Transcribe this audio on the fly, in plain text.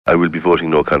I will be voting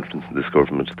no confidence in this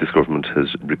government. This government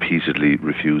has repeatedly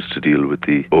refused to deal with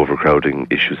the overcrowding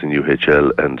issues in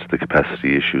UHL and the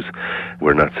capacity issues.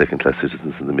 We're not second-class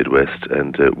citizens in the Midwest,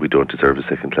 and we don't deserve a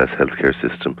second-class healthcare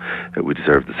system. We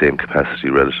deserve the same capacity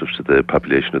relative to the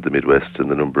population of the Midwest and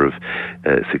the number of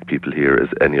sick people here as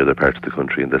any other part of the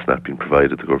country, and that's not been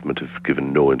provided. The government have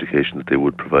given no indication that they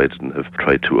would provide it and have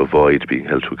tried to avoid being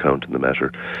held to account in the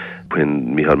matter.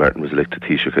 When Micheál Martin was elected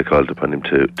Taoiseach, I called upon him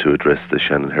to address the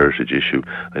Shannon heritage issue.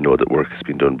 I know that work has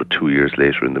been done, but 2 years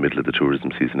later, in the middle of the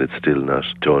tourism season, it's still not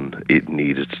done. It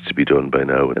needed to be done by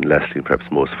now. And lastly, and perhaps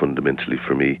most fundamentally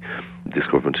for me, this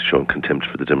government has shown contempt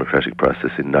for the democratic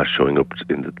process in not showing up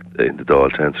in the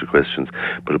Dáil to answer questions,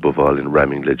 but above all in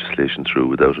ramming legislation through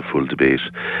without a full debate.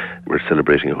 We're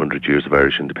celebrating 100 years of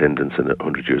Irish independence and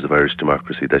 100 years of Irish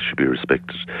democracy. That should be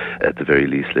respected. At the very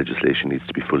least, legislation needs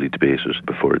to be fully debated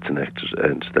before it's enacted,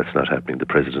 and that's not happening. The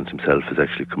President himself has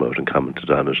actually come out and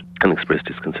commented on it and expressed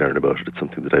his concern about it. It's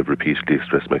something that I've repeatedly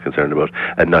expressed my concern about,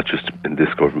 and not just in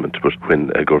this government, but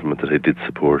when a government that I did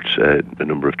support a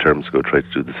number of terms ago tried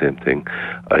to do the same thing,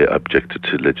 I objected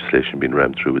to legislation being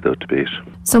rammed through without debate.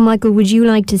 So, Michael, would you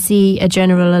like to see a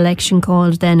general election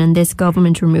called then and this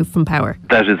government removed from power?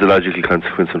 That is the logical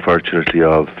consequence, unfortunately,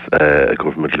 of a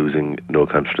government losing no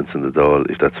confidence in the Dáil,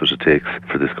 if that's what it takes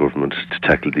for this government to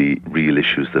tackle the real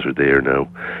issues that are there now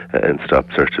and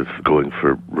stop sort of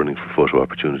running for photo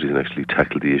opportunities and actually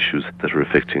tackle the issues that are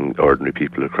affecting ordinary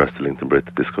people across the length and breadth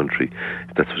of this country.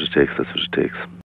 If that's what it takes, that's what it takes.